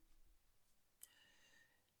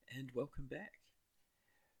and welcome back.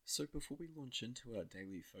 So before we launch into our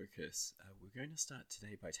daily focus, we're going to start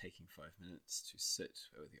today by taking 5 minutes to sit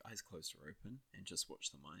with your eyes closed or open and just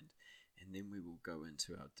watch the mind, and then we will go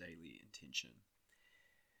into our daily intention.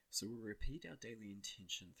 So we'll repeat our daily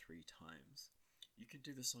intention 3 times. You can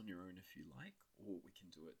do this on your own if you like, or we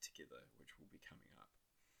can do it together, which will be coming up.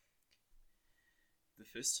 The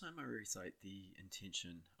first time I recite the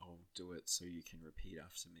intention, I'll do it so you can repeat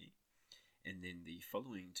after me. And then the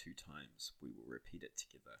following 2 times, we will repeat it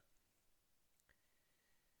together.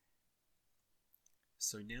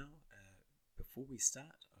 So now, before we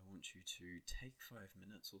start, I want you to take 5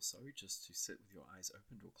 minutes or so just to sit with your eyes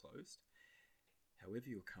opened or closed. However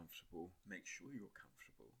you're comfortable, make sure you're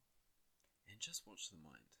comfortable. And just watch the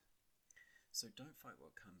mind. So don't fight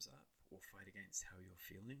what comes up or fight against how you're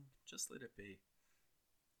feeling, just let it be.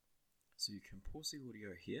 So you can pause the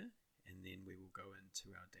audio here, and then we will go into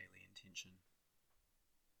our daily intention.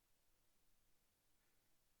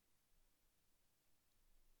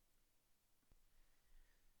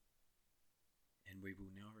 And we will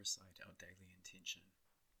now recite our daily intention.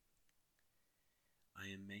 I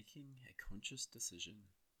am making a conscious decision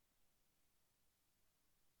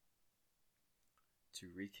to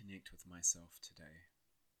reconnect with myself today.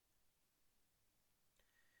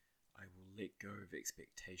 I will let go of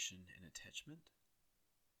expectation and attachment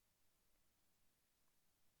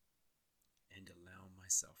and allow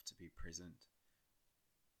myself to be present,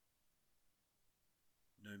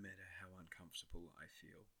 no matter how uncomfortable I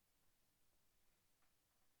feel.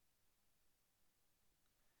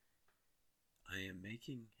 I am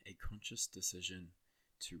making a conscious decision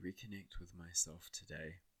to reconnect with myself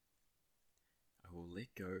today. I will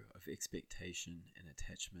let go of expectation and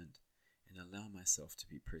attachment and allow myself to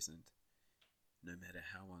be present, no matter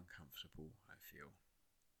how uncomfortable I feel.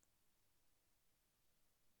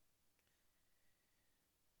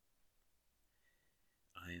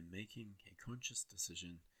 I am making a conscious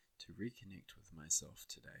decision to reconnect with myself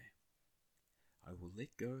today. I will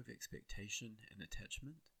let go of expectation and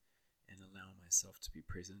attachment and allow myself to be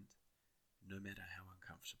present, no matter how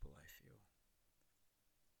uncomfortable I feel.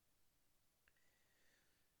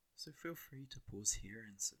 So feel free to pause here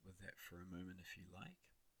and sit with that for a moment if you like.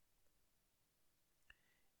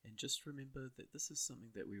 And just remember that this is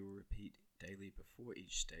something that we will repeat daily before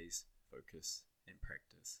each day's focus and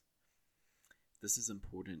practice. This is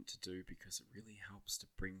important to do because it really helps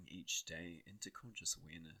to bring each day into conscious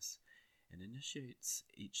awareness and initiates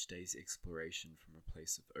each day's exploration from a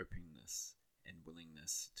place of openness and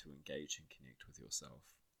willingness to engage and connect with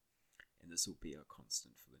yourself. And this will be our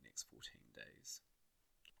constant for the next 14 days.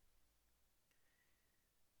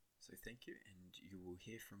 So thank you, and you will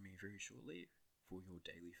hear from me very shortly for your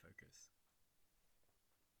daily focus.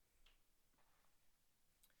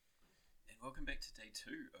 And welcome back to day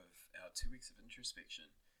 2 of our 2 weeks of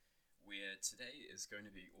introspection, where today is going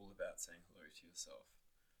to be all about saying hello to yourself.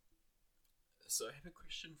 So I have a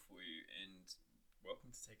question for you, and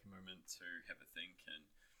welcome to take a moment to have a think and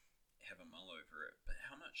have a mull over it. But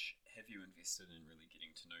how much have you invested in really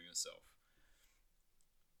getting to know yourself?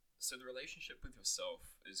 So the relationship with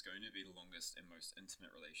yourself is going to be the longest and most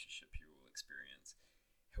intimate relationship you will experience.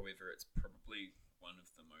 However, it's probably one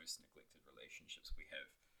of the most neglected relationships we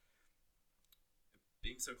have.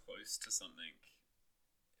 Being so close to something,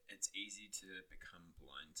 it's easy to become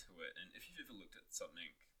blind to it. And if you've ever looked at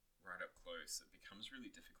something right up close, it becomes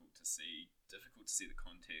really difficult to see the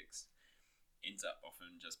context, ends up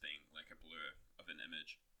often just being like a blur of an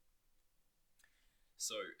image.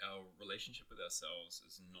 So our relationship with ourselves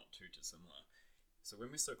is not too dissimilar. So when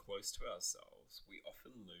we're so close to ourselves, we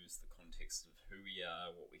often lose the context of who we are,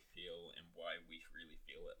 what we feel, and why we really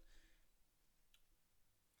feel it.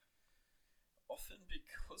 Often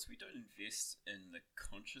because we don't invest in the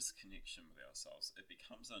conscious connection with ourselves, it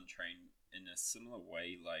becomes untrained in a similar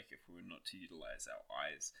way like if we were not to utilize our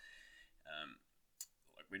eyes.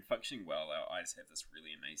 Like when functioning well, our eyes have this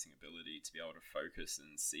really amazing ability to be able to focus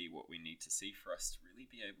and see what we need to see for us to really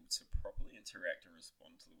be able to properly interact and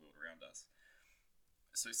respond to the world around us.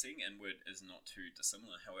 So seeing inward is not too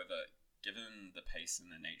dissimilar. However, given the pace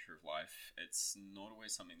and the nature of life, it's not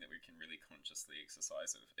always something that we can really consciously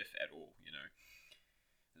exercise, if at all,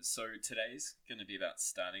 So today's going to be about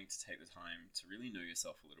starting to take the time to really know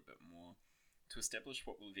yourself a little bit more, to establish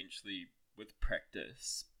what will eventually, with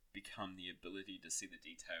practice, become the ability to see the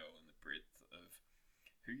detail and the breadth of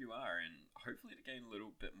who you are, and hopefully to gain a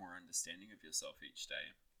little bit more understanding of yourself each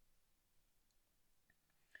day.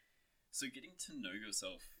 So getting to know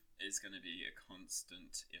yourself is going to be a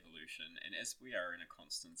constant evolution, and as we are in a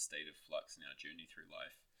constant state of flux in our journey through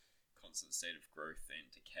life, constant state of growth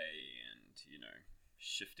and decay and,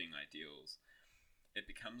 shifting ideals, it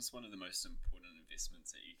becomes one of the most important investments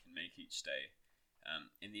that you can make each day. And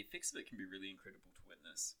the effects of it can be really incredible to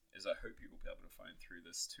witness, as I hope you will be able to find through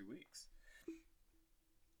this 2 weeks.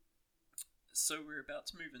 So we're about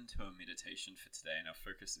to move into our meditation for today, and our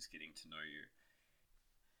focus is getting to know you.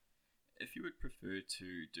 If you would prefer to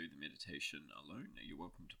do the meditation alone, you're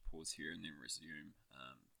welcome to pause here and then resume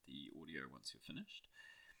the audio once you're finished.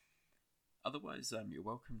 Otherwise, you're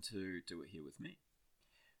welcome to do it here with me.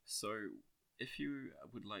 So if you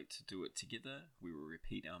would like to do it together, we will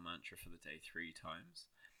repeat our mantra for the day 3 times.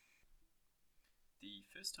 The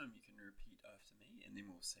first time you can repeat after me, and then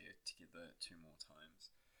we'll say it together 2 more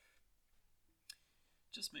times.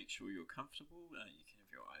 Just make sure you're comfortable. You can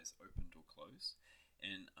have your eyes opened or closed.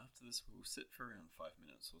 And after this, we'll sit for around 5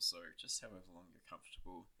 minutes or so, just however long you're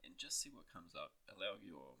comfortable, and just see what comes up. Allow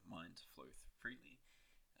your mind to flow freely,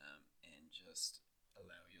 and just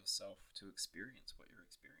allow yourself to experience what you're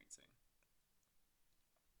experiencing.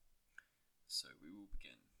 So we will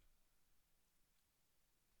begin.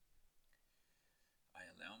 I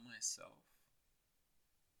allow myself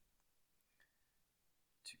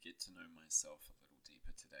to get to know myself a little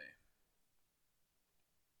deeper today.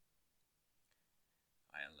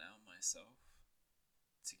 I allow myself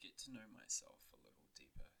to get to know myself a little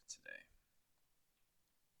deeper today.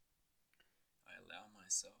 I allow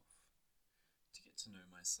myself to get to know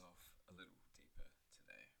myself a little deeper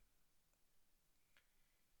today.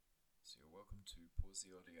 So you're welcome to pause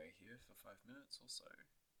the audio here for 5 minutes or so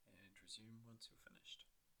and resume once you're finished.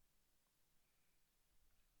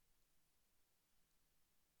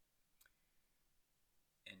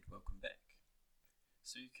 And welcome back.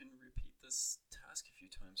 So you can repeat this task a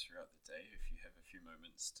few times throughout the day if you have a few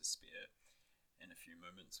moments to spare and a few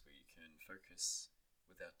moments where you can focus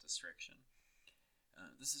without distraction.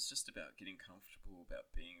 This is just about getting comfortable, about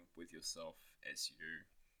being with yourself as you,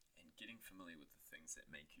 and getting familiar with the things that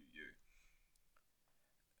make you you.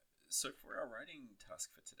 So for our writing task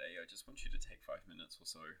for today, I just want you to take 5 minutes or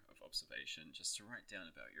so of observation just to write down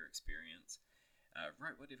about your experience.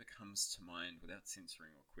 Write whatever comes to mind without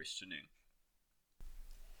censoring or questioning.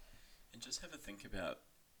 And just have a think about,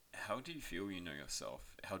 how do you feel you know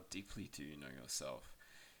yourself? How deeply do you know yourself?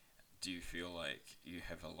 Do you feel like you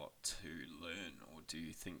have a lot to learn, or do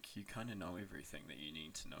you think you kind of know everything that you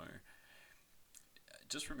need to know?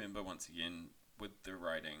 Just remember, once again, with the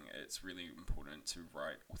writing, it's really important to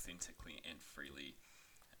write authentically and freely.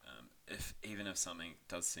 Even if something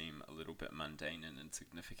does seem a little bit mundane and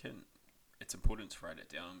insignificant, it's important to write it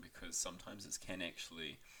down, because sometimes it can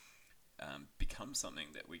actually become something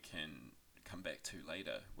that we can come back to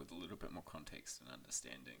later with a little bit more context and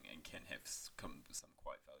understanding, and can have some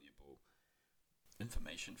quite valuable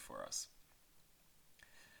information for us.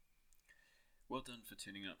 Well done for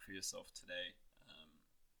tuning up for yourself today.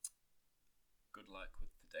 Good luck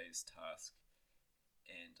with the day's task,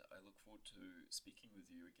 and I look forward to speaking with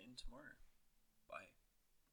you again tomorrow. Bye.